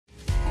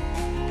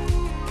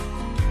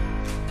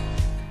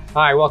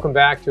Hi, welcome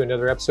back to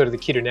another episode of the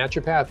Keto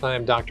Naturopath.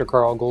 I'm Dr.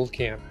 Carl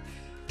Goldkamp.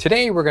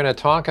 Today we're going to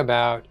talk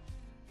about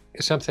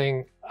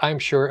something I'm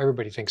sure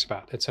everybody thinks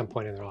about at some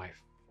point in their life.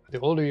 The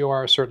older you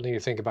are, certainly you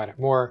think about it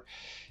more.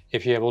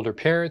 If you have older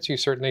parents, you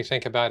certainly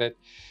think about it.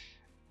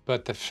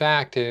 But the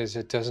fact is,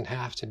 it doesn't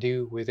have to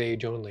do with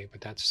age only, but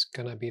that's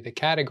going to be the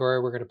category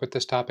we're going to put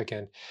this topic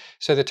in.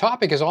 So the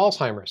topic is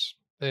Alzheimer's.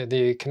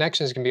 The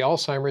connections can be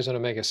Alzheimer's and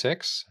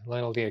omega-6,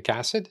 linoleic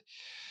acid,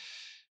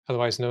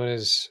 otherwise known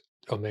as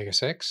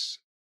omega-6.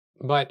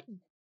 But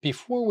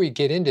before we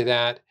get into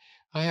that,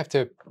 I have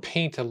to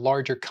paint a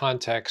larger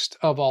context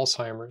of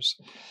Alzheimer's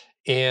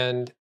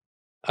and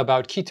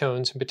about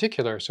ketones in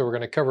particular. So we're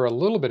going to cover a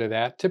little bit of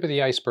that, tip of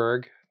the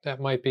iceberg.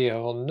 That might be a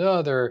whole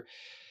nother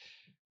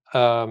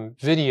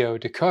video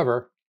to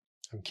cover.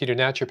 I'm Keto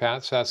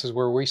Naturopath, so this is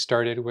where we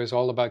started, was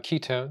all about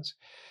ketones.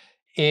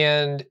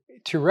 And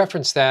to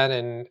reference that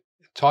and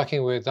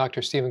talking with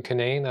Dr. Stephen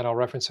Kinane, that I'll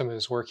reference some of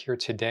his work here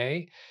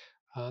today.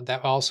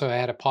 That also I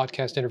had a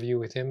podcast interview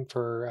with him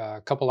for a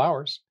couple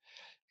hours,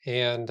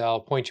 and I'll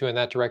point you in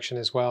that direction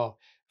as well.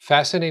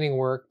 Fascinating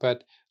work,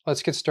 but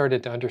let's get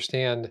started to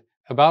understand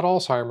about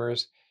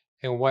Alzheimer's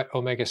and what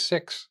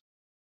omega-6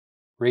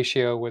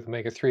 ratio with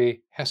omega-3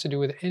 has to do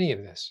with any of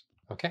this.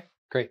 Okay,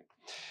 great.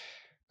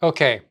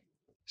 Okay,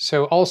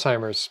 so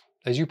Alzheimer's,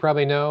 as you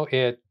probably know,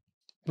 it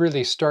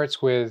really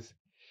starts with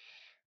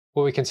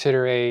what we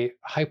consider a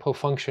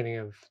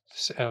hypofunctioning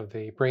of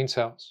the brain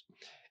cells.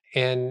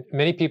 And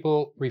many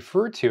people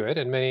refer to it,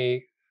 and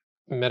many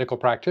medical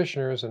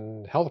practitioners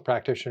and health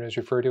practitioners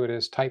refer to it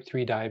as type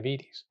 3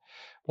 diabetes.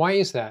 Why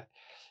is that?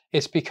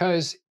 It's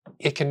because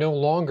it can no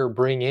longer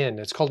bring in,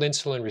 it's called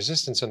insulin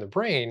resistance in the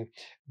brain,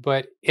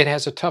 but it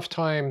has a tough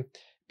time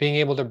being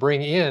able to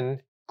bring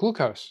in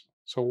glucose.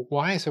 So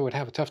why is it would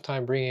have a tough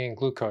time bringing in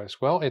glucose?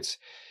 Well,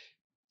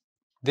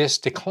 this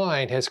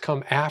decline has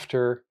come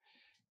after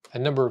a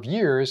number of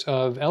years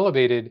of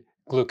elevated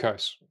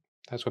glucose.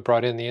 That's what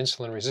brought in the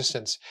insulin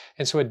resistance.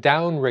 And so it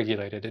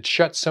downregulated, it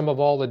shut some of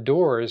all the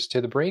doors to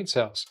the brain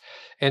cells.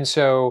 And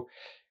so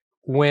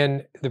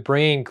when the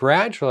brain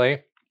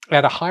gradually,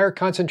 at a higher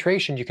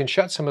concentration, you can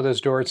shut some of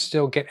those doors,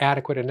 still get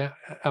adequate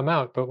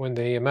amount. But when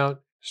the amount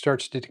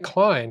starts to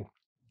decline,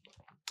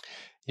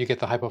 you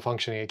get the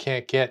hypofunctioning. It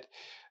can't get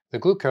the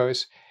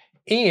glucose,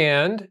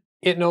 and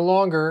it no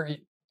longer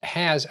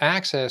has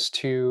access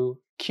to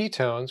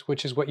ketones,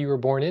 which is what you were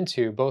born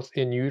into, both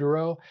in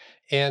utero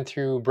and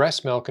through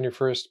breast milk in your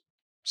first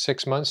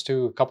 6 months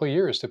to a couple of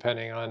years,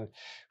 depending on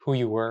who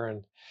you were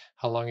and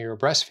how long you were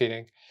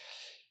breastfeeding.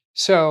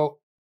 So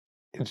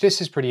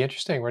this is pretty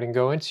interesting. We're going to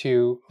go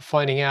into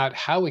finding out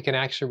how we can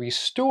actually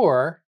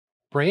restore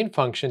brain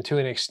function to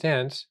an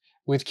extent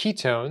with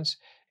ketones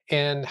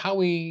and how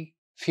we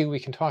feel we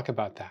can talk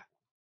about that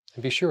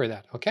and be sure of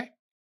that, okay?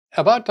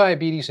 About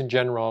diabetes in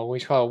general, we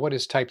call what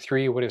is type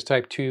 3, what is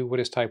type 2, what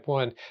is type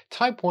 1.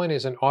 Type 1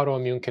 is an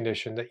autoimmune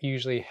condition that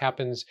usually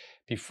happens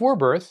before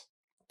birth,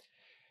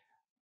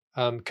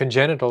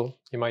 congenital,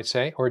 you might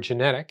say, or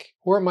genetic,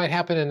 or it might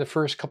happen in the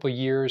first couple of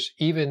years,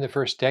 even the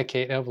first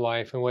decade of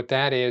life. And what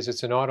that is,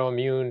 it's an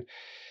autoimmune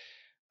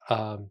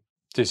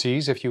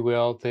disease, if you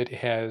will, that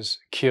has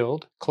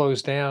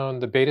closed down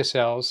the beta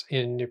cells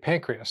in your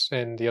pancreas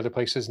and the other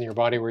places in your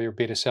body where your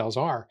beta cells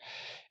are.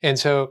 And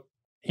so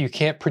you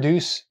can't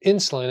produce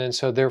insulin, and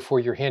so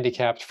therefore you're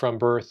handicapped from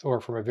birth or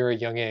from a very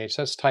young age.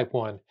 That's type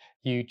 1.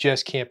 You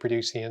just can't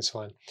produce the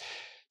insulin.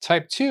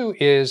 Type 2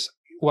 is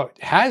what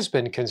has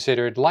been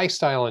considered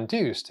lifestyle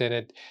induced,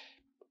 and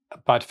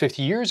about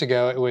 50 years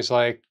ago, it was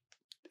like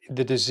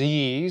the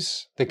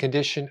disease, the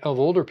condition of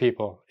older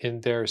people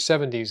in their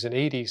 70s and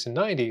 80s and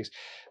 90s.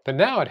 But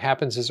now it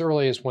happens as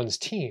early as one's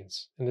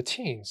teens, in the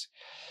teens,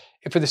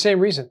 and for the same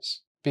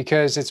reasons,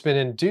 because it's been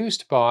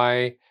induced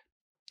by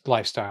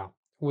lifestyle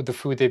with the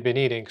food they've been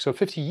eating. So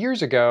 50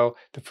 years ago,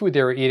 the food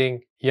they were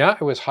eating, yeah,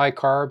 it was high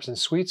carbs and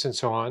sweets and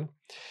so on,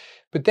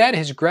 but that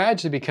has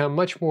gradually become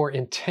much more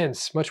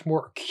intense, much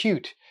more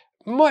acute,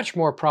 much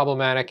more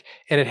problematic,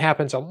 and it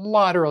happens a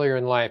lot earlier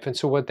in life. And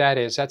so what that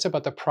is, that's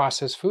about the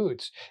processed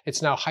foods.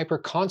 It's now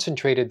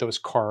hyper-concentrated those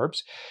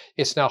carbs.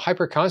 It's now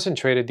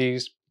hyper-concentrated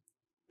these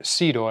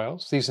seed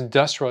oils, these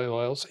industrial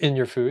oils in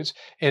your foods,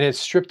 and it's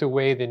stripped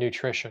away the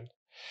nutrition.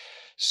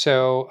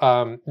 So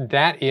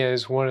that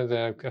is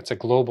that's a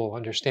global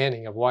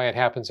understanding of why it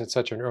happens at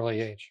such an early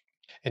age.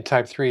 And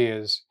type 3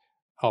 is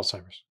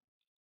Alzheimer's,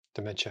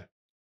 dementia.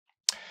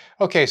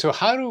 Okay, so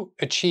how to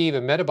achieve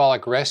a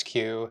metabolic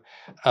rescue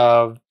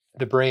of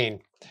the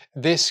brain.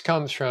 This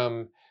comes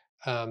from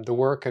the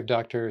work of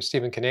Dr.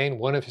 Stephen Kinane,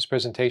 one of his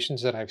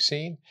presentations that I've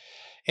seen.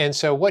 And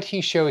so what he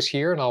shows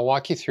here, and I'll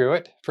walk you through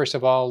it. First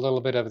of all, a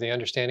little bit of the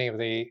understanding of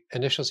the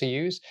initials he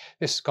used.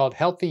 This is called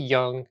healthy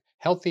young,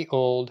 healthy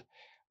old,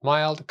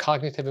 mild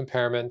cognitive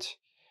impairment,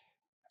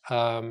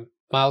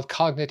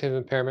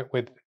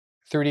 with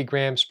 30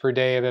 grams per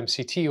day of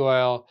MCT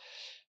oil,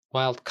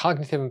 mild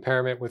cognitive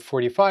impairment with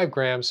 45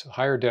 grams,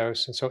 higher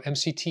dose. And so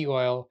MCT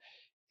oil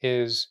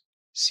is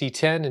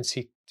C10 and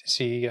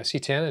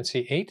C10 and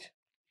C8,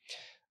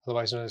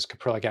 otherwise known as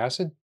caprylic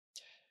acid.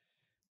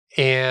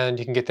 And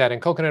you can get that in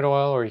coconut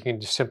oil, or you can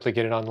just simply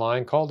get it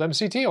online called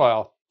MCT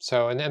oil.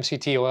 So, and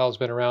MCT oil has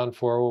been around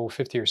for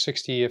 50 or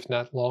 60, if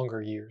not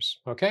longer, years.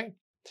 Okay.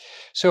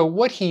 So,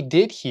 what he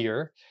did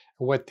here,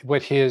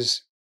 what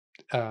his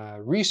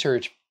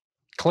research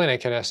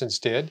clinic, in essence,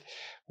 did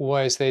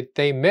was that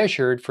they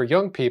measured for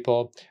young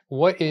people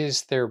what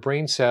is their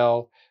brain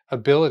cell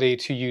ability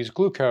to use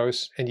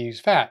glucose and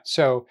use fat.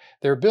 So,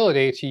 their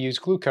ability to use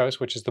glucose,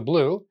 which is the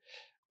blue,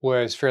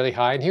 was fairly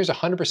high. And here's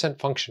 100%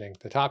 functioning.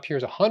 The top here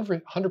is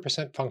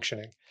 100%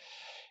 functioning.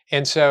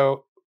 And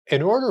so,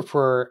 in order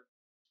for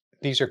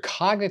these are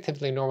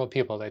cognitively normal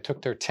people, they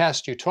took their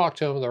test, you talk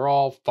to them, they're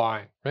all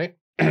fine, right?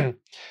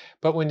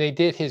 But when they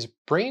did his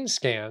brain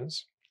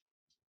scans,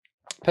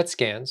 PET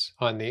scans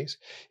on these,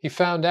 he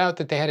found out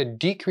that they had a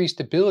decreased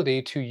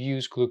ability to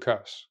use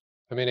glucose.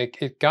 I mean,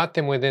 it got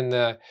them within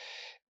the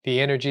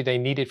energy they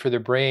needed for their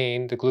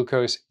brain, the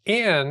glucose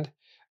and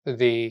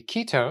the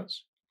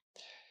ketones.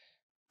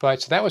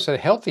 But so that was a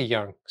healthy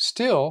young,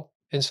 still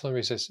insulin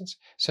resistance.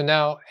 So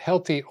now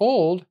healthy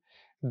old,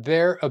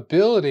 their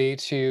ability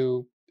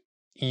to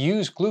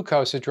use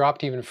glucose has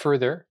dropped even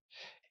further,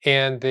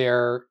 and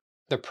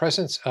the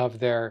presence of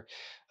their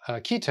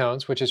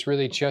ketones, which is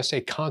really just a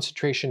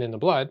concentration in the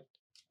blood,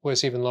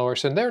 was even lower.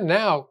 So they're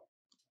now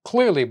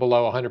clearly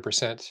below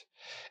 100%.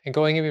 And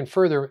going even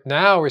further,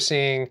 now we're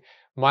seeing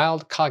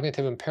mild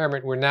cognitive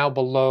impairment. We're now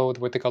below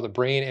what they call the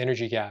brain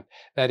energy gap.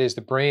 That is,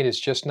 the brain is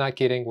just not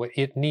getting what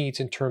it needs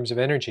in terms of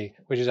energy,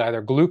 which is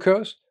either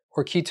glucose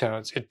or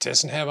ketones. It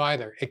doesn't have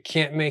either. It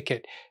can't make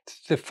it.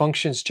 The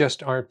functions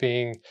just aren't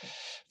being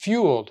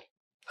fueled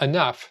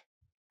enough.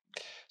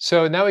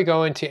 So now we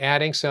go into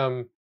adding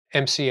some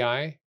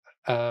MCT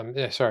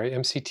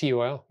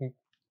oil,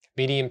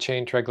 medium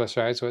chain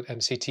triglycerides, what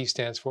MCT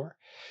stands for,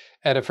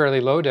 at a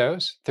fairly low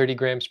dose, 30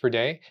 grams per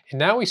day. And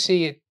now we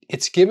see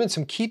it's given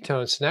some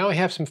ketones. So now we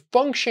have some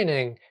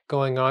functioning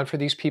going on for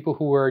these people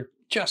who are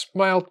just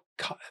mild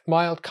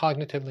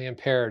cognitively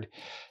impaired.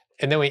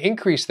 And then we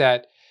increase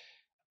that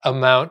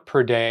amount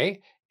per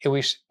day, and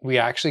we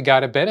actually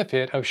got a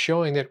benefit of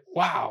showing that,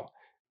 wow,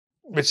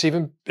 it's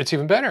even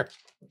better.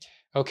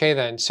 Okay,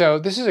 then. So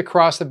this is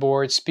across the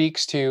board,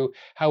 speaks to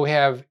how we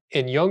have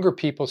in younger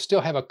people still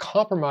have a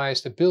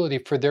compromised ability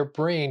for their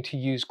brain to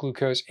use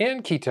glucose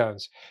and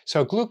ketones.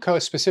 So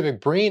glucose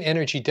specific brain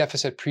energy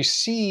deficit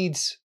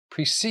precedes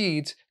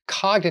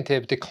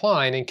cognitive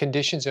decline in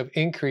conditions of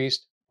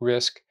increased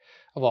risk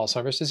of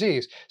Alzheimer's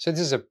disease. So this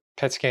is a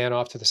PET scan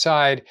off to the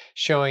side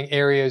showing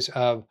areas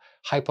of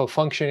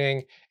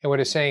hypofunctioning, and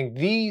what it's saying,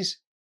 these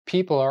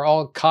people are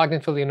all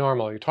cognitively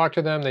normal. You talk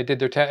to them, they did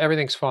their test,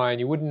 everything's fine.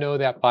 You wouldn't know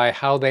that by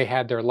how they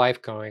had their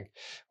life going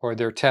or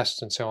their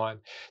tests and so on.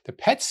 The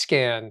PET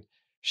scan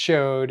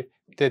showed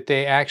that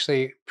they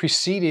actually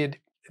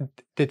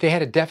that they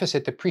had a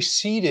deficit that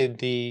preceded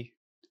the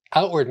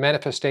outward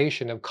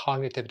manifestation of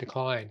cognitive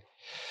decline.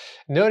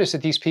 Notice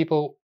that these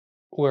people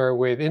were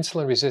with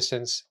insulin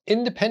resistance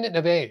independent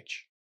of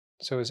age.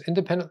 So it was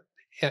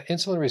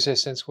insulin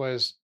resistance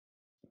was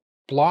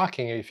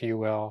blocking, if you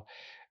will,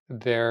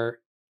 their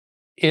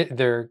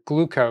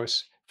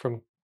glucose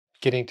from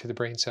getting to the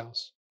brain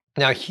cells.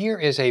 Now here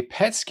is a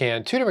PET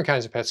scan, two different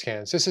kinds of PET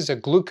scans. This is a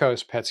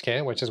glucose PET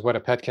scan, which is what a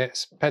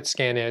PET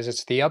scan is.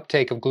 It's the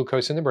uptake of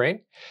glucose in the brain.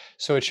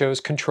 So it shows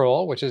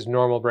control, which is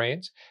normal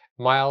brains,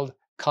 mild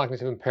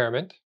cognitive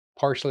impairment,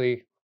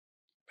 partially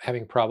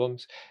having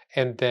problems,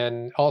 and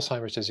then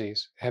Alzheimer's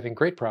disease, having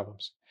great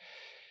problems.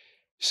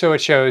 So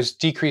it shows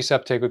decreased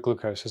uptake of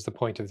glucose is the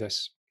point of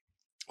this.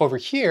 Over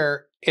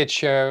here, it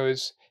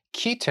shows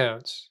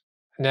ketones.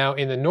 Now,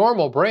 in the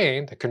normal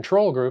brain, the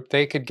control group,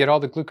 they could get all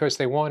the glucose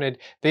they wanted.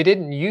 They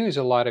didn't use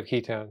a lot of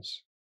ketones.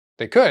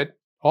 They could.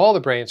 All the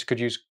brains could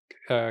use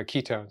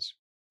ketones,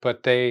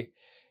 but they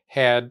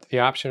had the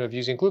option of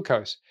using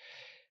glucose.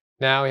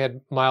 Now we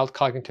had mild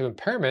cognitive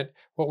impairment.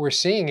 What we're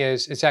seeing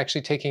is it's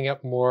actually taking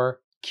up more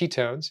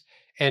ketones.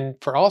 And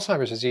for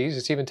Alzheimer's disease,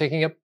 it's even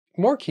taking up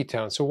more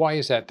ketones. So why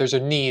is that? There's a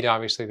need,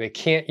 obviously. They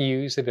can't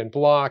use, they've been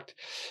blocked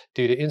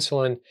due to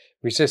insulin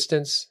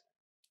resistance.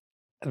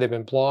 They've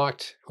been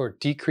blocked or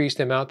decreased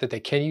the amount that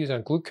they can use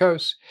on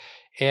glucose.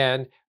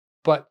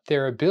 But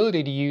their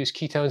ability to use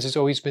ketones has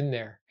always been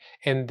there.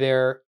 And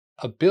their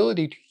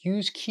ability to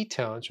use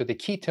ketones, or the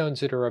ketones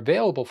that are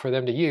available for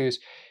them to use,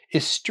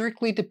 is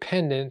strictly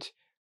dependent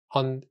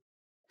on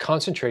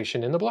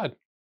concentration in the blood.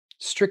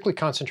 Strictly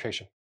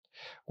concentration.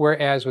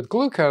 Whereas with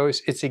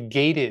glucose, it's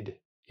gated,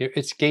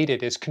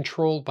 it's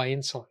controlled by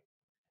insulin.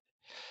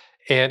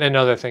 And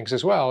other things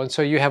as well. And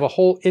so you have a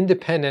whole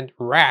independent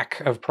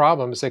rack of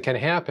problems that can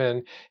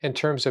happen in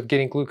terms of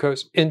getting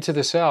glucose into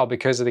the cell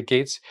because the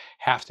gates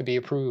have to be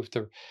approved.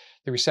 The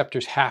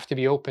receptors have to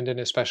be opened in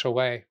a special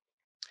way.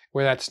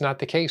 Where that's not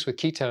the case with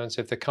ketones.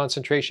 If the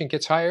concentration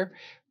gets higher,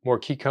 more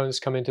ketones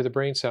come into the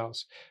brain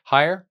cells.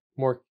 Higher,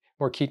 more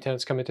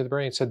ketones come into the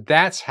brain. So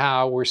that's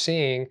how we're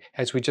seeing,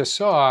 as we just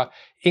saw,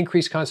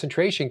 increased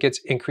concentration gets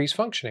increased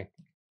functioning.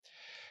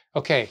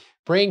 Okay,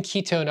 brain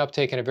ketone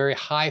uptake in a very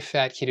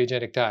high-fat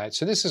ketogenic diet.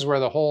 So this is where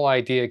the whole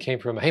idea came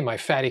from. Hey, my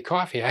fatty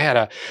coffee. I had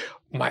a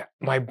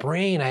my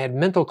brain, I had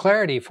mental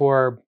clarity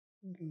for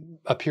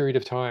a period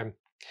of time.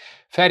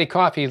 Fatty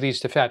coffee leads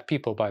to fat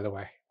people, by the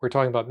way. We're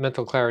talking about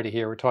mental clarity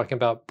here. We're talking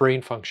about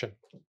brain function.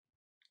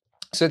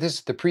 So this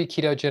is the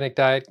pre-ketogenic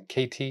diet,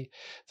 KT,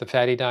 the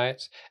fatty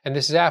diets, and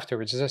this is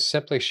afterwards. This is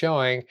simply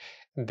showing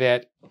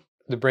that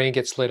the brain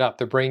gets lit up,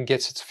 the brain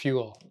gets its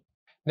fuel.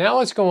 Now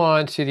let's go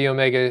on to the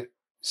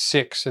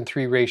omega-6 and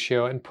 3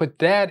 ratio and put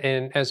that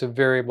in as a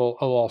variable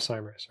of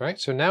Alzheimer's, right?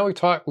 So now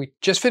we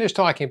just finished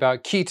talking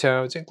about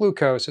ketones and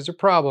glucose is a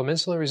problem.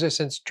 Insulin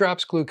resistance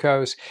drops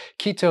glucose.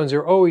 Ketones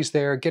are always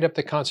there. Get up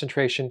the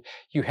concentration.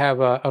 You have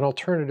an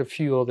alternative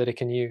fuel that it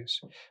can use.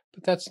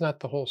 But that's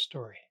not the whole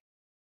story.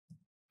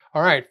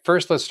 All right,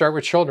 first let's start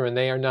with children.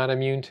 They are not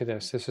immune to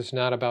this. This is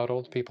not about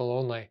old people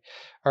only.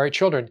 All right,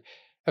 children.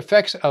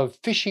 Effects of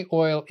fishy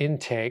oil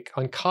intake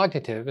on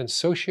cognitive and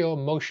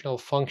socio-emotional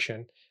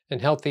function in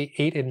healthy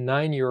 8 and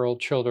 9-year-old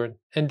children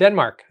in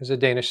Denmark. Is a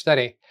Danish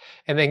study.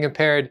 And they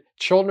compared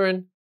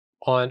children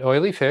on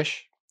oily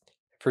fish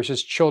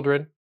versus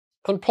children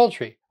on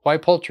poultry. Why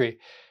poultry?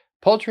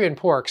 Poultry and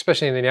pork,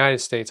 especially in the United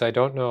States, I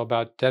don't know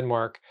about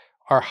Denmark,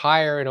 are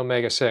higher in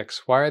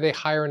omega-6. Why are they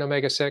higher in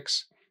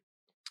omega-6?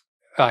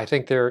 I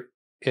think they're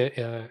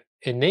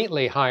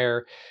innately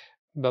higher,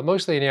 but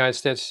mostly in the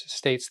United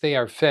States, they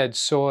are fed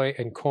soy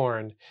and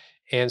corn.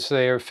 And so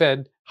they are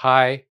fed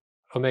high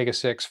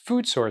omega-6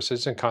 food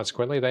sources, and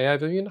consequently, they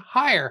have even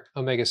higher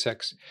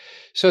omega-6.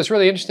 So it's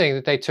really interesting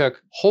that they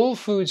took whole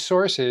food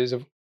sources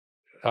of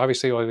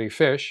obviously oily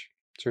fish,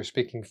 so we're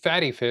speaking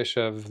fatty fish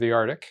of the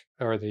Arctic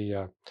or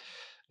the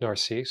North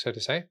Sea, so to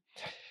say,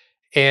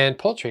 and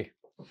poultry.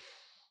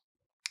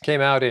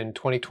 Came out in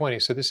 2020,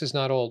 so this is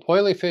not old.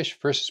 Oily fish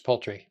versus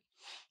poultry.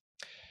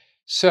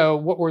 So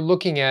what we're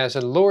looking at is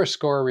a lower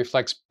score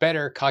reflects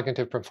better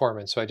cognitive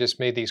performance. So I just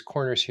made these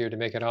corners here to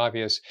make it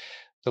obvious.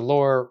 The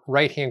lower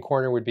right-hand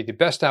corner would be the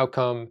best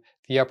outcome.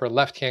 The upper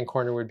left-hand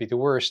corner would be the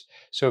worst.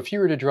 So if you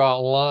were to draw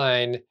a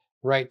line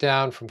right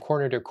down from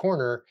corner to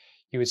corner,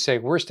 you would say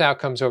worst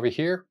outcomes over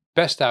here,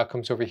 best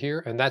outcomes over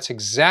here, and that's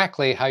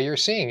exactly how you're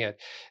seeing it.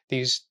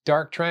 These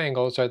dark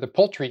triangles are the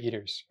poultry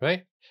eaters,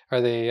 right?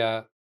 Are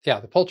the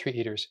poultry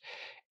eaters.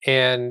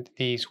 And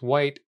these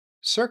white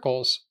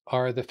circles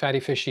are the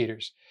fatty fish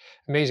eaters.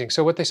 Amazing.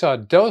 So what they saw,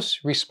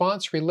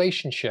 dose-response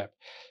relationship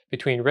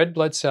between red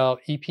blood cell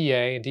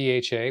EPA and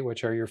DHA,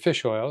 which are your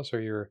fish oils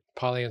or your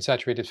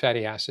polyunsaturated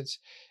fatty acids,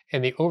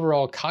 and the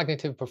overall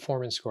cognitive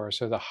performance score.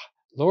 So the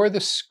lower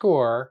the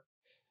score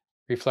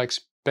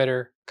reflects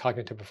better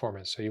cognitive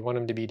performance. So you want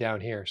them to be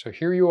down here. So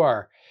here you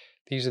are.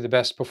 These are the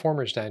best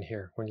performers down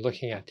here when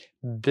looking at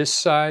this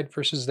side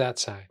versus that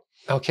side.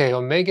 Okay,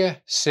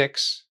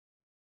 omega-6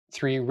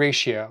 3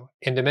 ratio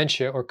in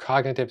dementia or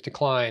cognitive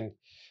decline,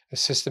 a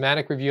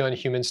systematic review on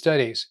human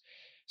studies.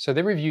 So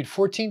they reviewed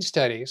 14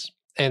 studies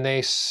and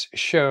they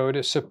showed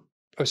a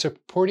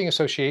supporting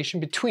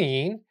association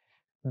between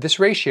this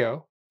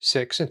ratio,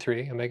 6 and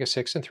 3,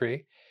 omega-6 and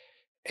 3,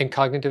 and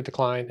cognitive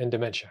decline and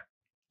dementia.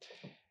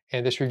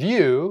 And this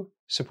review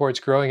supports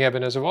growing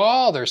evidence of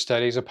all their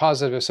studies, a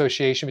positive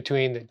association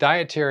between the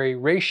dietary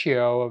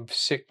ratio,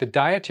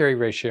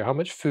 how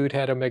much food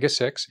had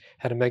omega-6,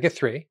 had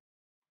omega-3,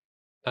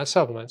 not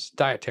supplements,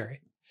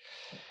 dietary,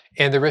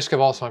 and the risk of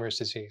Alzheimer's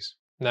disease.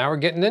 Now we're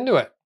getting into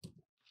it.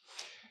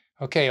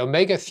 Okay,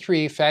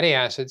 omega-3 fatty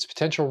acids,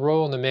 potential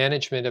role in the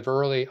management of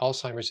early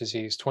Alzheimer's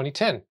disease,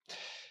 2010.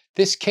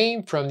 This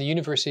came from the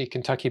University of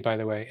Kentucky, by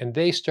the way, and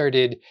they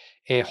started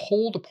a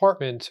whole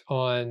department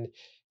on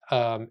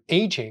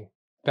aging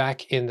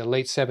back in the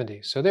late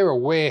 70s. So they were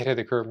way ahead of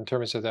the curve in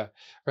terms of the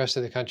rest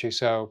of the country.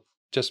 So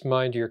just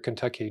mind your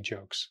Kentucky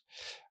jokes.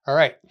 All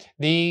right,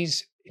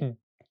 these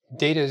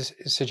data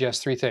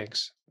suggests 3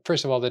 things.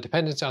 First of all, the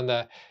dependence on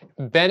the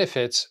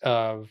benefits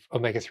of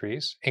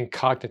omega-3s in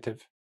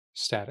cognitive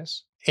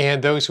status.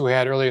 And those who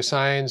had earlier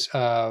signs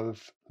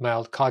of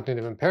mild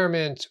cognitive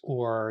impairment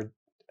or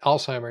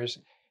Alzheimer's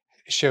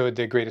showed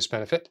the greatest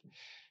benefit.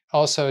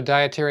 Also,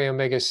 dietary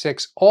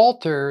omega-6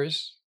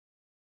 alters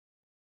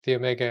the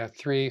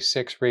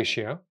omega-3-6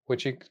 ratio,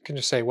 which you can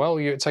just say, well,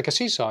 it's like a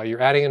seesaw.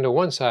 You're adding into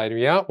one side.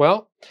 Yeah,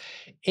 well,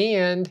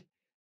 and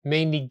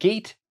may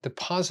negate the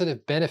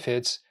positive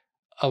benefits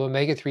of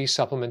omega-3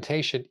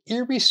 supplementation,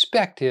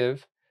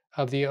 irrespective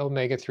of the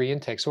omega-3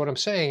 intake. So what I'm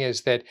saying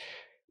is that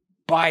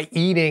by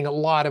eating a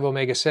lot of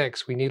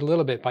omega-6, we need a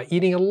little bit. By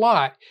eating a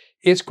lot,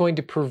 it's going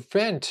to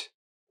prevent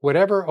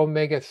whatever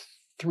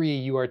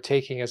omega-3 you are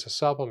taking as a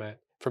supplement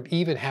from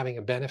even having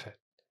a benefit.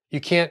 You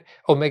can't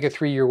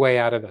omega-3 your way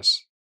out of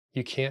this.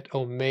 You can't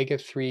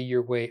omega-3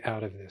 your way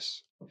out of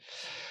this.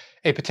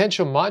 A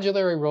potential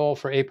modulatory role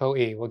for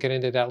ApoE. We'll get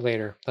into that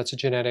later. That's a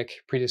genetic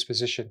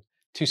predisposition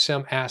to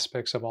some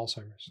aspects of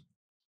Alzheimer's.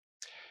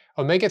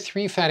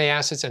 Omega-3 fatty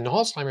acids and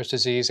Alzheimer's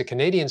disease, a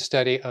Canadian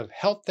study of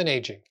health and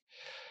aging.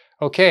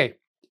 Okay,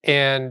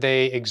 and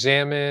they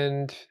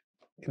examined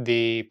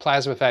the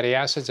plasma fatty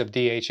acids of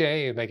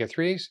DHA,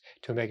 omega-3s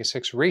to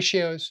omega-6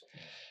 ratios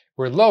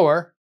were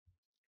lower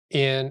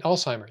in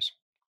Alzheimer's.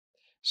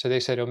 So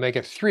they said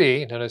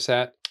omega-3, notice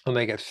that,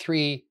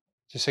 omega-3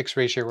 to 6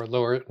 ratio were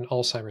lower in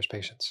Alzheimer's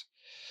patients.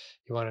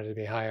 You wanted it to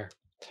be higher.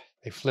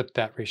 They flipped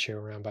that ratio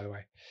around, by the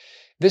way.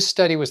 This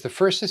study was the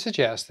first to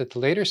suggest that the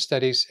later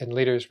studies, and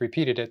later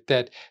repeated it,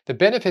 that the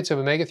benefits of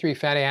omega-3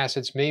 fatty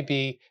acids may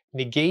be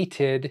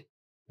negated,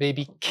 may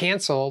be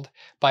canceled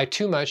by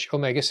too much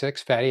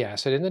omega-6 fatty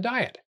acid in the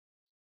diet.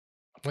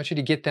 I want you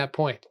to get that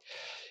point.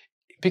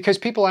 Because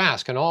people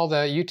ask on all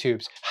the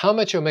YouTubes, how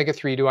much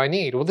omega-3 do I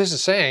need? Well, this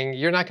is saying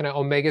you're not going to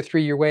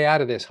omega-3 your way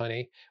out of this,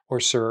 honey, or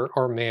sir,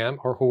 or ma'am,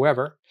 or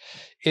whoever.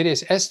 It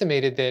is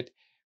estimated that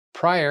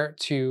prior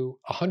to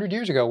 100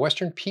 years ago,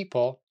 Western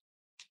people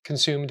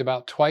consumed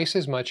about twice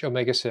as much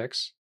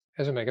omega-6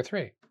 as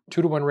omega-3,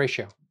 2-to-1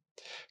 ratio.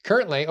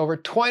 Currently, over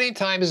 20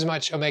 times as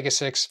much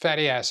omega-6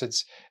 fatty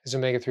acids as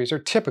omega-3s are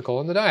typical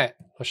in the diet.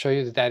 I'll show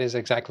you that that is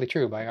exactly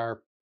true by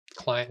our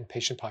client and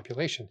patient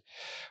population.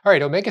 All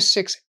right,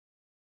 omega-6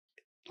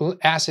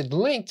 acid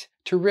linked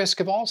to risk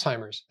of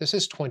Alzheimer's. This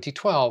is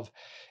 2012.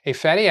 A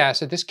fatty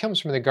acid, this comes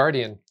from The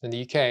Guardian in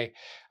the UK,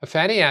 a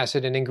fatty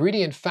acid, an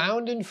ingredient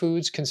found in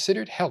foods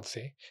considered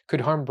healthy,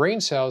 could harm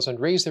brain cells and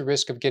raise the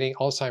risk of getting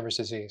Alzheimer's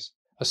disease.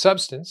 A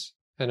substance,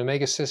 an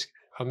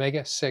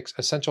omega-6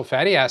 essential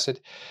fatty acid,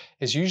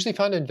 is usually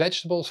found in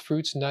vegetables,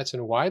 fruits, nuts,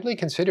 and widely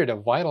considered a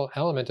vital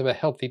element of a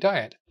healthy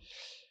diet.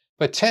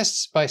 But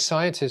tests by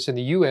scientists in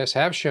the US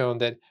have shown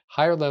that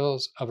higher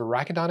levels of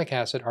arachidonic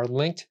acid are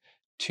linked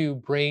to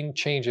brain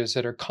changes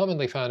that are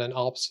commonly found in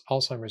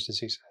Alzheimer's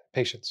disease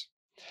patients.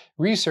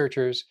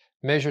 Researchers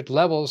measured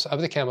levels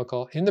of the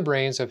chemical in the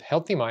brains of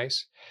healthy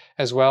mice,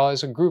 as well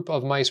as a group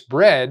of mice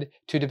bred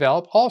to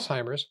develop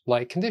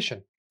Alzheimer's-like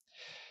condition.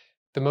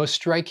 The most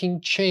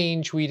striking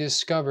change we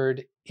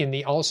discovered in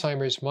the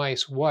Alzheimer's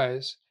mice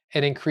was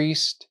an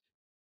increase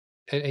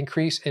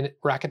in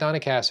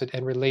arachidonic acid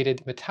and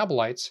related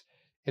metabolites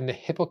in the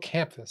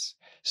hippocampus,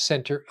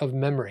 center of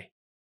memory.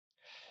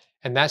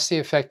 And that's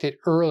affected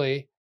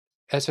early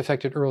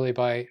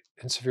by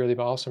and severely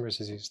by Alzheimer's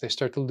disease. They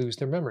start to lose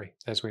their memory,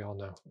 as we all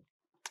know.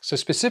 So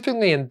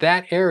specifically in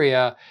that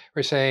area,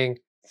 we're saying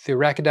the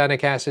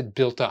arachidonic acid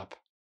built up.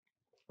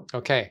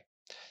 Okay,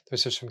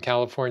 this is from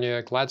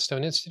California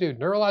Gladstone Institute,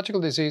 neurological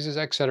diseases,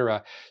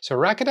 etc. So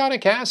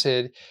arachidonic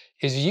acid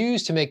is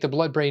used to make the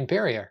blood-brain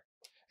barrier.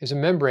 It's a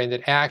membrane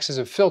that acts as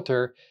a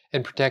filter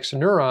and protects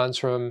neurons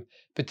from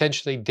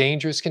potentially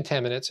dangerous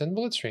contaminants in the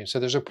bloodstream. So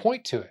there's a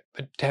point to it,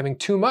 but having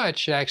too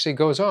much, it actually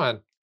goes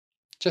on.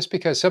 Just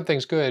because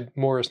something's good,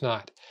 more is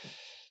not.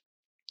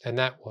 And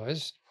that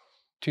was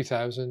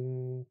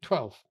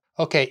 2012.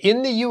 Okay,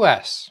 in the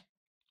US,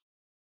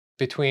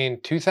 between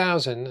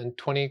 2000 and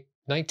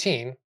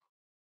 2019,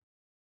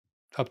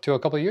 up to a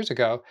couple of years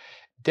ago,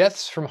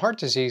 deaths from heart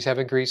disease have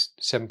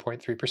increased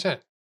 7.3%.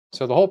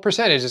 So the whole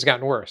percentage has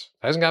gotten worse.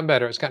 It hasn't gotten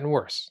better, it's gotten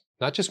worse.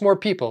 Not just more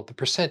people, the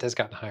percent has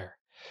gotten higher.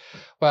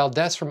 While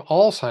deaths from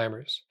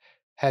Alzheimer's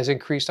has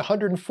increased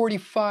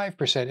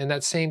 145% in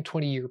that same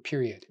 20-year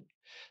period.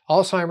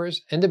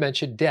 Alzheimer's and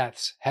dementia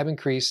deaths have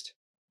increased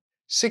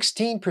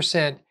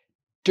 16%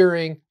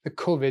 during the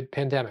COVID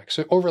pandemic.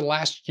 So over the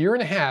last year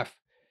and a half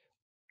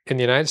in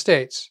the United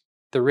States,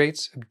 the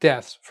rates of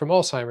deaths from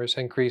Alzheimer's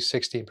increased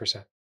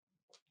 16%.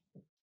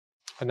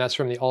 And that's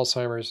from the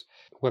Alzheimer's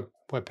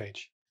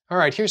webpage. All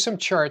right, here's some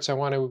charts I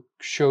want to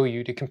show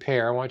you to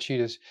compare. I want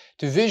you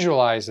to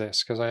visualize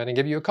this because I'm going to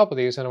give you a couple of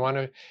these and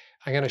I'm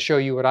going to show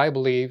you what I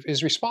believe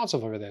is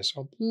responsible for this,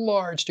 a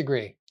large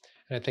degree.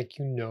 And I think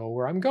you know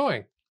where I'm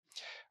going.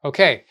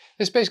 Okay,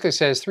 this basically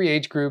says 3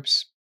 age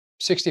groups,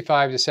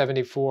 65 to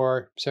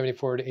 74,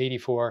 74 to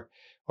 84,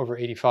 over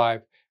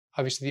 85.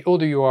 Obviously, the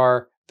older you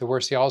are, the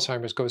worse the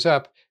Alzheimer's goes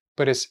up,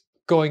 but it's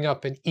going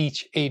up in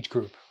each age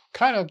group.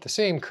 Kind of the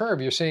same curve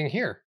you're seeing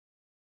here.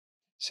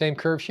 Same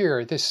curve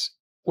here. This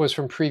was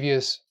from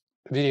previous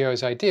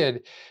videos I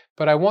did,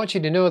 but I want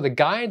you to know the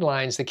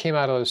guidelines that came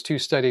out of those 2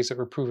 studies that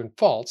were proven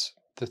false.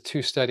 The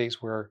 2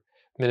 studies were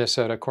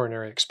Minnesota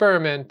Coronary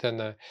Experiment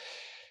and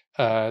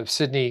the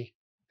Sydney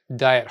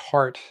Diet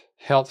Heart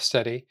Health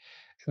Study.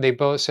 They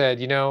both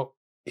said, you know,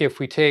 if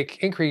we take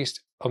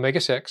increased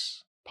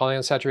omega-6,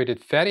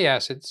 polyunsaturated fatty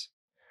acids,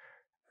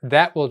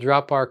 that will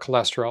drop our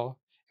cholesterol.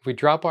 If we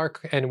drop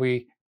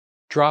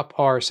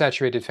our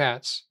saturated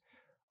fats,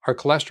 our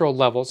cholesterol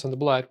levels in the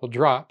blood will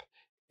drop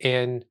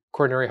and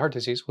coronary heart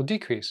disease will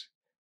decrease.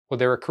 Well,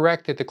 they were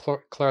correct that the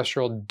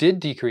cholesterol did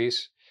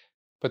decrease,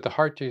 but the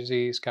heart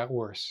disease got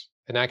worse.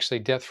 And actually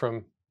death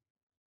from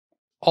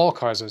all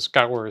causes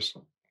got worse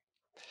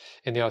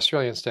in the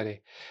Australian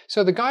study.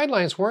 So the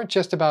guidelines weren't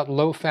just about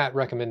low-fat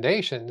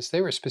recommendations.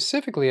 They were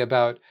specifically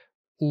about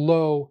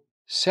low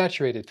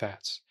saturated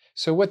fats.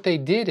 So what they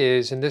did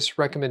is, in this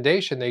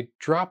recommendation, they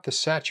dropped the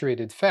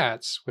saturated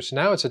fats, which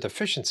now it's a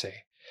deficiency,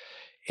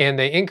 and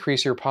they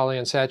increase your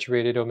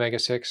polyunsaturated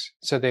omega-6.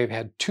 So they've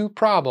had 2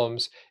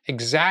 problems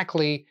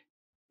exactly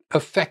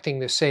affecting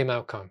the same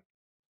outcome.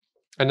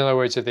 In other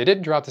words, if they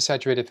didn't drop the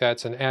saturated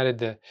fats and added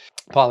the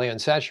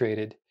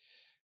polyunsaturated,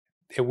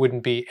 it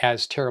wouldn't be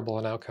as terrible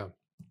an outcome.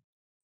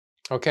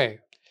 Okay,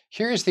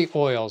 here's the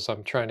oils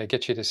I'm trying to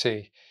get you to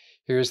see.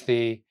 Here's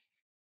the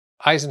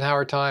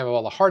Eisenhower time of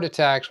all the heart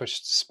attacks,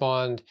 which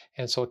spawned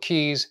Ansel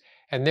Keys.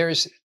 And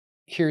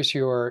here's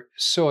your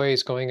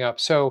soys going up.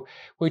 So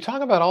when we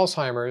talk about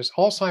Alzheimer's,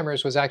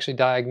 Alzheimer's was actually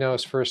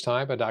diagnosed first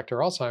time by Dr.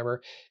 Alzheimer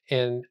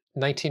in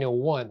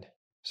 1901.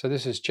 So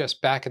this is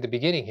just back at the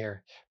beginning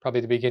here,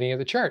 probably the beginning of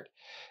the chart.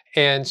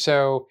 And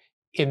so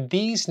in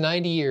these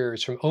 90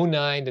 years, from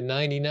 '09 to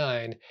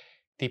 '99,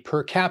 the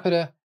per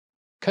capita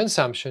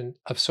consumption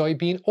of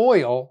soybean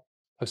oil,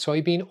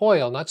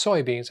 not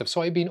soybeans, of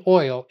soybean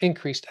oil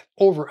increased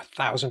over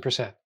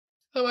 1,000%.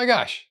 Oh my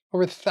gosh,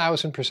 over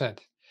 1,000%.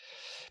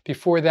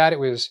 Before that, it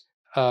was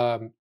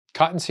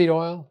cottonseed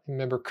oil.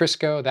 Remember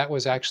Crisco? That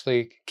was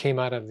actually came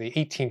out of the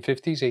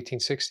 1850s,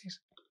 1860s.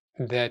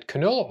 That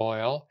canola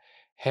oil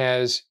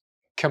has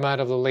come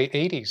out of the late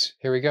 80s.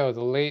 Here we go,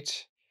 the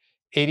late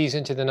 80s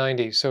into the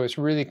 90s. So it's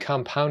really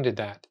compounded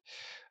that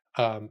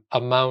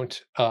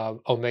amount of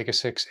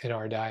omega-6 in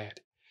our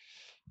diet.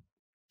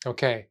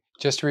 Okay,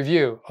 just to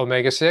review,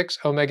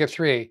 omega-6,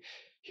 omega-3.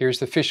 Here's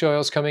the fish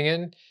oils coming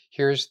in.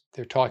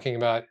 They're talking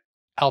about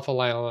alpha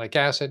linoleic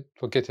acid.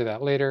 We'll get to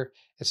that later.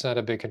 It's not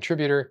a big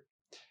contributor,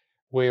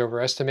 way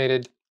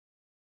overestimated.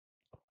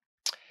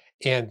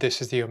 And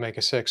this is the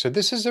omega-6. So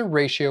this is the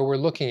ratio we're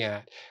looking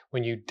at.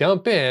 When you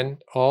dump in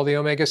all the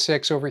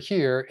omega-6 over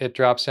here, it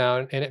drops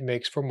down and it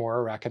makes for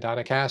more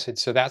arachidonic acid.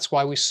 So that's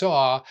why we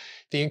saw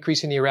the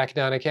increase in the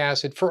arachidonic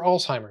acid for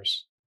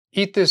Alzheimer's.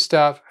 Eat this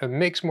stuff, it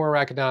makes more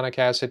arachidonic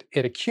acid.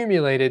 It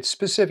accumulated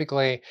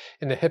specifically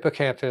in the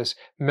hippocampus.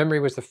 Memory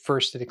was the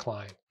first to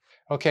decline.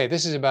 Okay,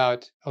 this is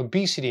about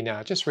obesity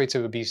now, just rates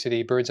of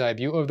obesity, bird's eye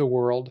view of the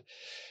world.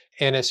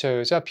 And so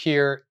it's up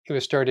here. It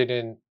was started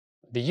in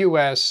the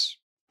US,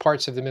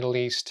 parts of the Middle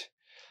East,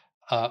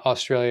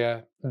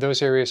 Australia.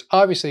 Those areas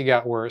obviously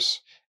got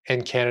worse,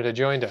 and Canada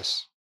joined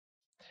us.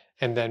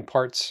 And then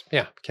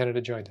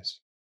Canada joined us.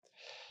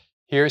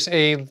 Here's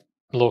a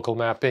local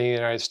map in the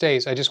United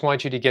States. I just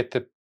want you to get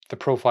the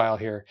profile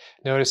here.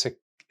 Notice that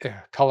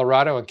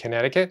Colorado and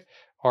Connecticut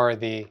are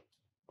the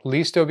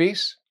least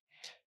obese,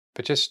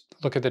 but just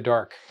look at the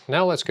dark.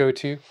 Now let's go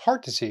to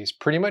heart disease.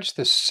 Pretty much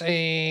the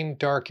same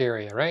dark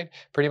area, right?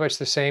 Pretty much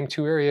the same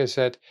two areas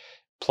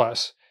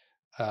plus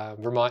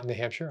Vermont and New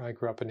Hampshire. I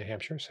grew up in New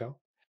Hampshire, so.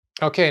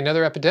 Okay,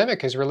 another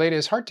epidemic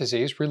is heart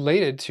disease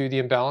related to the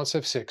imbalance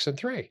of 6 and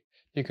 3.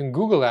 You can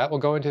Google that. We'll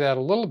go into that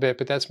a little bit,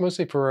 but that's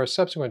mostly for a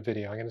subsequent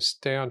video. I'm going to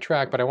stay on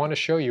track, but I want to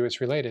show you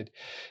it's related.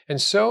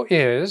 And so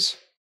is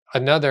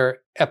another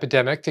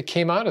epidemic that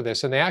came out of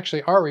this, and they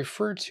actually are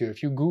referred to.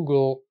 If you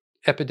Google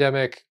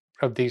epidemic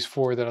of these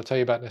 4 that I'll tell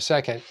you about in a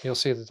second, you'll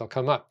see that they'll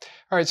come up.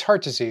 All right, it's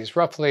heart disease.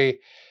 Roughly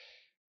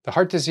the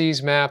heart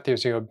disease map,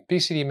 there's the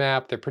obesity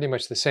map. They're pretty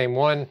much the same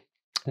one.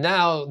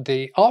 Now,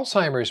 the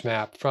Alzheimer's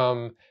map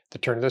from the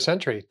turn of this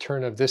century,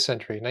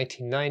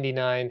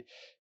 1999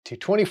 to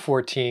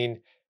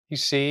 2014, you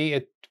see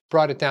it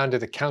brought it down to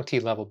the county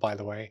level, by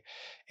the way.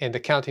 And the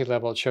county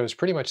level, it shows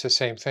pretty much the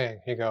same thing.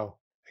 You go,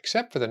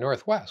 except for the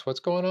Northwest, what's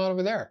going on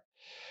over there?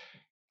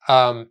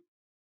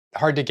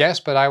 Hard to guess,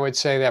 but I would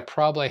say that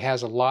probably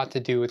has a lot to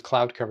do with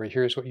cloud cover.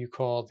 Here's what you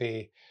call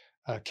the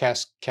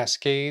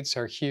Cascades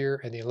are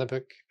here, and the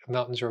Olympic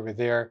Mountains are over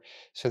there.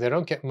 So they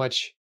don't get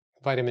much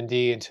vitamin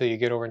D until you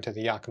get over into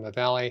the Yakima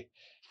Valley.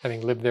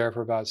 Having lived there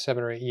for about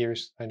 7 or 8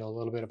 years, I know a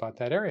little bit about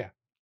that area.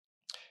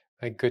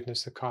 Thank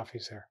goodness the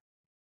coffee's there.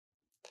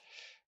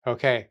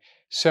 Okay,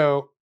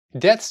 so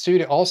deaths due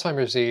to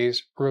Alzheimer's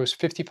disease rose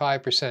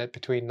 55%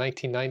 between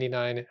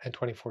 1999 and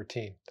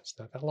 2014. That's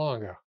not that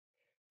long ago.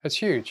 That's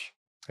huge.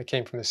 That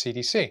came from the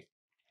CDC.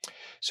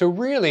 So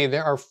really,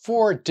 there are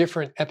 4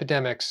 different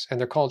epidemics, and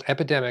they're called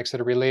epidemics,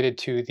 that are related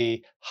to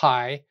the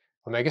high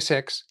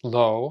omega-6,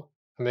 low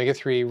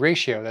omega-3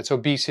 ratio. That's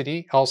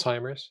obesity,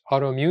 Alzheimer's,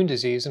 autoimmune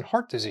disease, and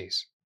heart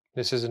disease.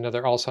 This is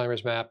another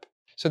Alzheimer's map.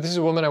 So this is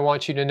a woman I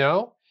want you to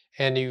know,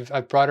 and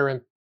I've brought her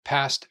in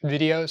past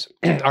videos,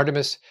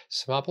 Artemis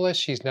Simopoulos.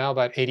 She's now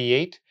about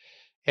 88,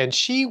 and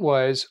she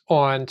was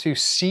on to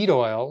seed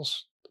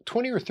oils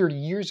 20 or 30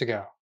 years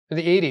ago. In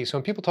the 80s,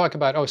 when people talk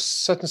about, oh,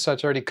 such and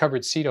such already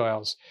covered seed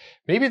oils,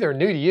 maybe they're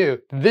new to you.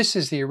 This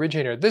is the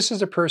originator. This is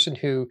the person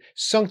who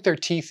sunk their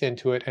teeth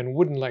into it and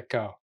wouldn't let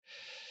go.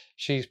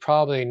 She's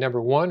probably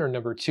number 1 or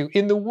number 2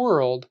 in the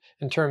world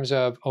in terms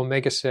of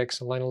omega-6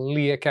 and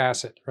linoleic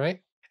acid,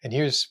 right? And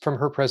here's from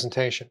her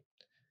presentation.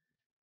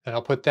 And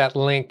I'll put that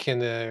link in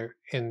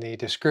the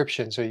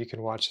description so you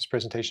can watch this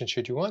presentation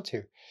should you want to.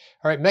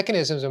 All right,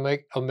 mechanisms of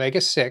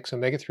omega-6,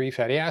 omega-3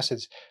 fatty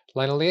acids.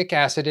 Linoleic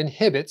acid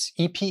inhibits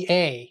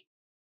EPA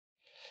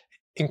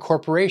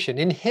incorporation,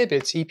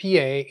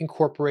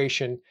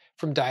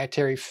 from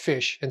dietary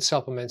fish and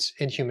supplements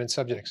in human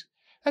subjects.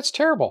 That's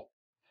terrible.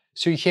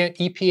 So you can't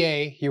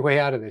EPA your way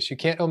out of this. You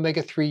can't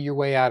omega-3 your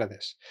way out of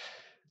this.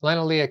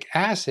 Linoleic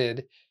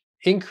acid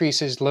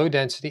increases low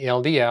density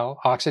LDL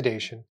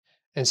oxidation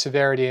and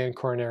severity in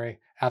coronary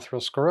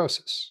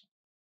atherosclerosis.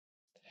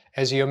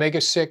 As the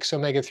omega-6,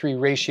 omega-3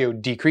 ratio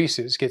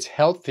decreases, gets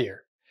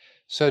healthier,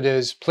 so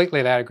does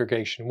platelet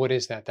aggregation. What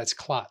is that? That's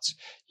clots.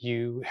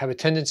 You have a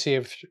tendency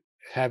of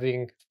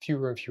having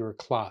fewer and fewer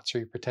clots, or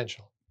your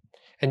potential.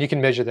 And you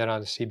can measure that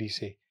on the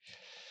CBC.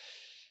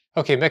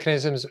 Okay,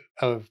 mechanisms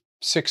of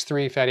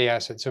 6,3 fatty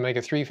acids.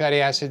 Omega-3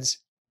 fatty acids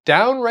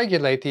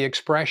downregulate the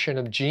expression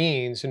of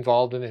genes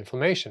involved in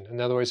inflammation. In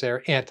other words,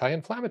 they're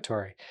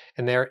anti-inflammatory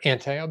and they're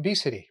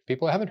anti-obesity.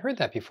 People haven't heard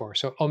that before.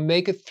 So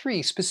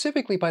omega-3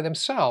 specifically by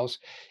themselves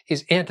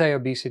is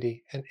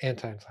anti-obesity and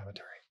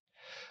anti-inflammatory.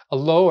 A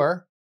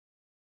lower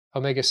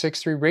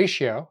omega-6-3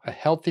 ratio, a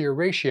healthier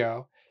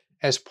ratio,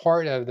 as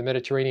part of the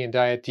Mediterranean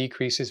diet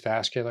decreases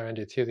vascular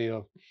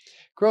endothelial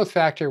growth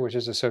factor, which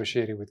is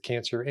associated with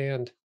cancer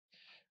and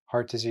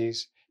heart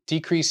disease.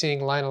 Decreasing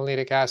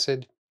linoleic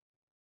acid.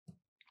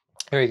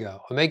 There you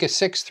go.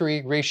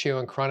 Omega-6-3 ratio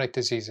in chronic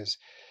diseases.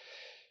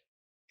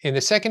 In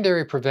the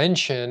secondary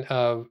prevention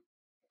of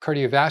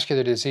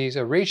cardiovascular disease,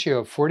 a ratio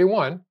of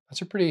 4:1,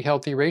 that's a pretty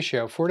healthy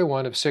ratio,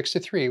 4:1 of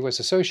 6:3 was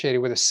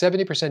associated with a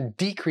 70%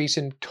 decrease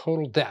in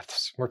total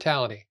deaths,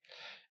 mortality.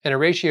 And a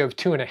ratio of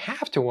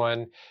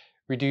 2.5:1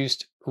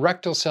 reduced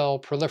rectal cell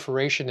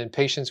proliferation in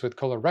patients with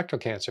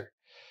colorectal cancer.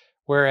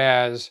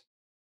 Whereas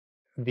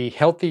the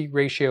healthy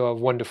ratio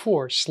of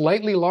 1:4,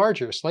 slightly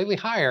larger, slightly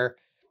higher,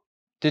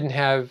 didn't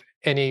have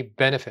any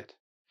benefit.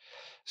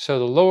 So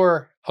the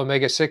lower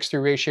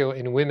omega-6-3 ratio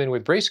in women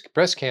with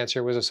breast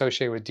cancer was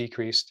associated with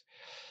decreased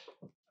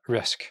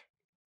risk.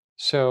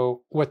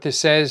 So what this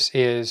says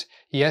is,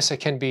 yes, it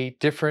can be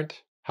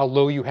different how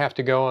low you have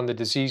to go on the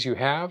disease you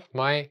have.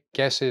 My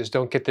guess is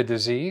don't get the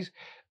disease,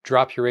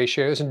 drop your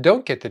ratios, and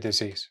don't get the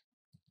disease.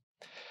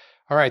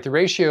 All right, the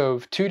ratio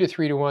of 2 to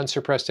 3:1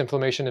 suppressed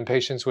inflammation in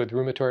patients with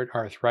rheumatoid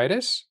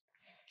arthritis,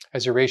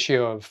 as a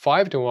ratio of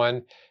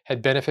 5:1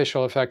 had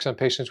beneficial effects on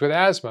patients with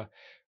asthma,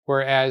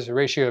 whereas a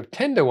ratio of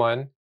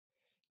 10:1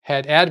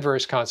 had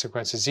adverse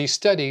consequences. These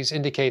studies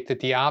indicate that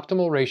the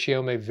optimal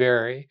ratio may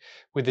vary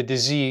with the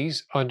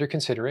disease under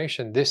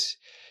consideration. This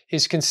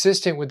is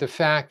consistent with the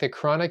fact that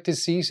chronic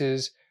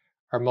diseases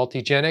are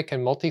multigenic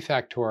and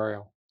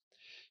multifactorial.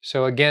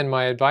 So again,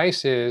 my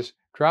advice is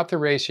drop the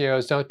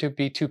ratios. Don't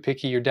be too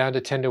picky. You're down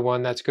to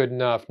 10:1. That's good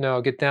enough.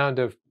 No, get down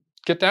to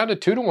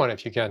 2:1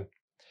 if you can.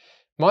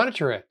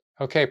 Monitor it.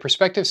 Okay,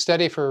 prospective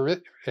study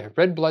for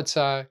red blood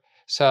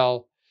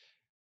cell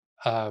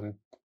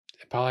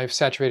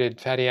polyunsaturated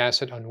fatty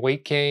acid on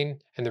weight gain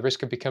and the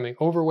risk of becoming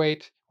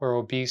overweight or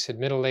obese in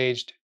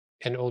middle-aged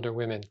and older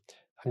women.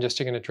 I'm just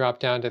going to drop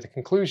down to the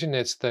conclusion.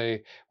 It's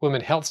the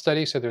women health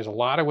study. So there's a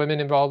lot of women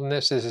involved in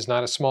this. This is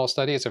not a small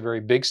study. It's a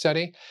very big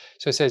study.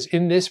 So it says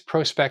in this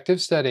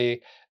prospective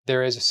study,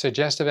 there is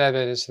suggestive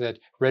evidence that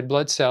red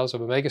blood cells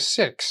of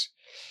omega-6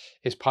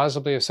 is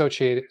possibly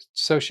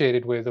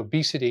associated with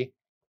obesity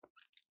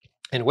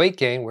and weight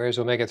gain, whereas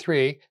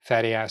omega-3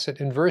 fatty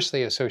acid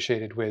inversely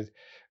associated with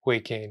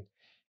weight gain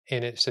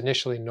in its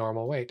initially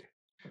normal weight.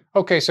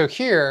 Okay, so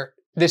here,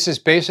 this is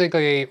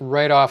basically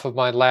right off of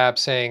my lab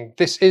saying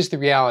this is the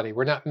reality.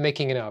 We're not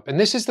making it up. And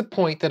this is the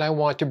point that I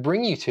want to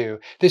bring you to.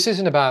 This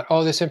isn't about,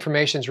 oh, this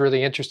information is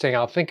really interesting.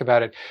 I'll think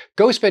about it.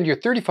 Go spend your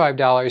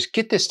 $35,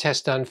 get this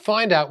test done,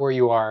 find out where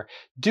you are.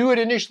 Do it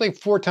initially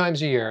 4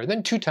 times a year,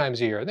 then 2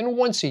 times a year, then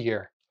once a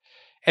year.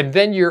 And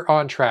then you're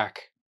on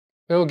track.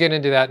 We'll get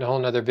into that in a whole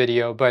nother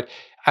video, but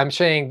I'm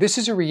saying this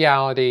is a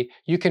reality.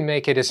 You can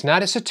make it. It's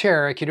not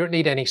esoteric. You don't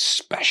need any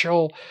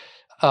special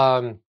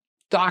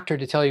doctor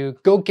to tell you,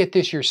 go get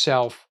this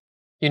yourself.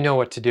 You know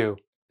what to do.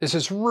 This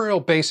is real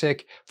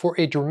basic for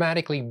a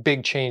dramatically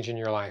big change in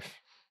your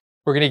life.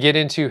 We're going to get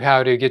into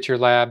how to get your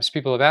labs.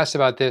 People have asked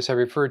about this. I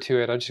referred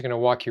to it. I'm just going to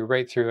walk you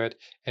right through it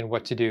and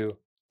what to do.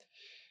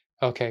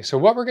 Okay, so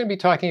what we're going to be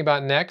talking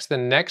about next, the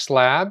next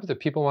lab that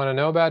people want to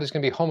know about is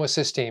going to be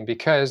homocysteine,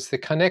 because the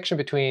connection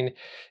between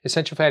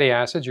essential fatty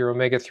acids, your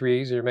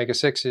omega-3s, your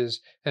omega-6s,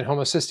 and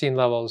homocysteine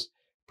levels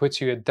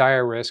puts you at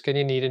dire risk, and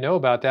you need to know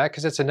about that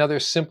because it's another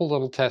simple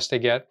little test to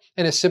get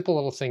and a simple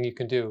little thing you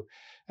can do.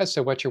 That's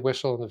to wet your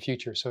whistle in the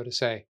future, so to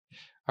say.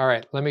 All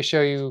right, let me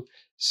show you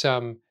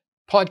some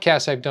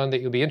podcasts I've done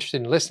that you'll be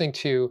interested in listening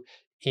to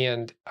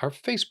and our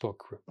Facebook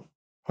group.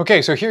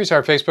 Okay, so here's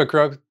our Facebook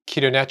group,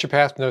 Keto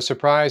Naturopath, no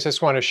surprise. I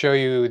just want to show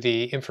you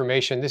the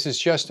information. This is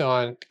just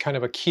on kind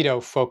of a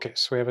keto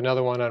focus. We have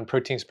another one on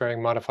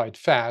protein-sparing modified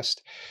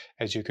fast,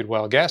 as you could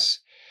well guess.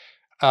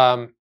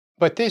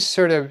 But this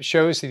sort of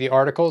shows the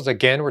articles.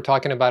 Again, we're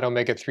talking about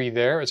omega-3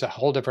 there. It's a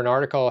whole different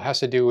article. It has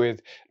to do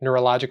with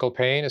neurological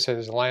pain. It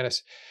says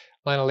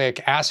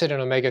linoleic acid and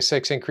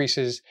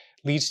omega-6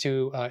 leads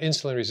to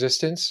insulin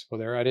resistance. Well,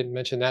 there, I didn't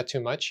mention that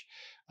too much,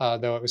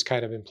 though it was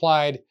kind of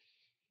implied.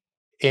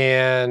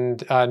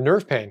 And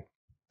nerve pain.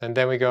 And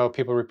then we go,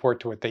 people report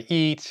to what they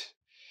eat,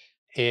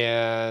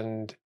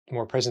 and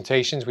more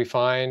presentations we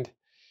find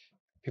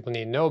people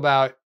need to know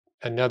about.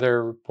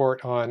 Another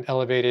report on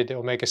elevated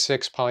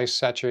omega-6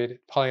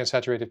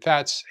 polyunsaturated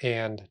fats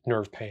and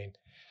nerve pain.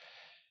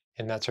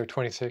 And that's our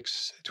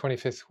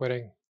 25th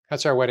wedding.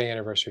 That's our wedding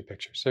anniversary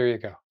pictures. There you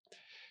go.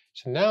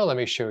 So now let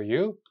me show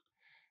you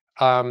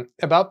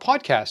about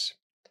podcasts.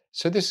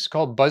 So this is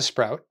called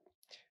Buzzsprout.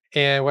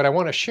 And what I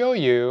want to show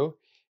you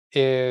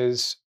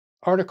is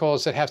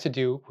articles that have to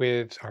do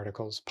with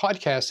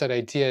podcasts that I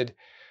did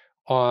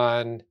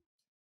on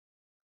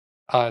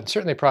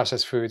Certainly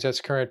processed foods,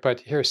 that's current.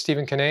 But here's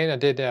Stephen Kinane. I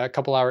did a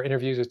couple hour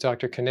interviews with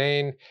Dr.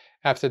 Kinane.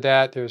 After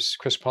that, there's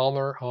Chris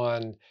Palmer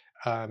on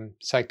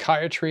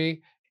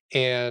psychiatry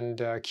and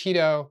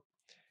keto.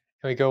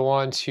 And we go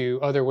on to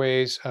other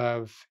ways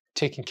of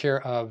taking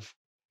care of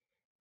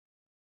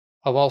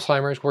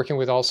Alzheimer's, working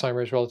with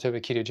Alzheimer's relative to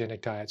a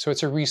ketogenic diet. So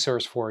it's a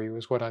resource for you,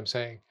 is what I'm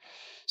saying.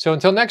 So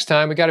until next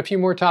time, we got a few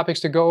more topics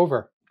to go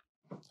over.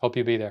 Hope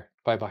you'll be there.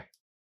 Bye bye.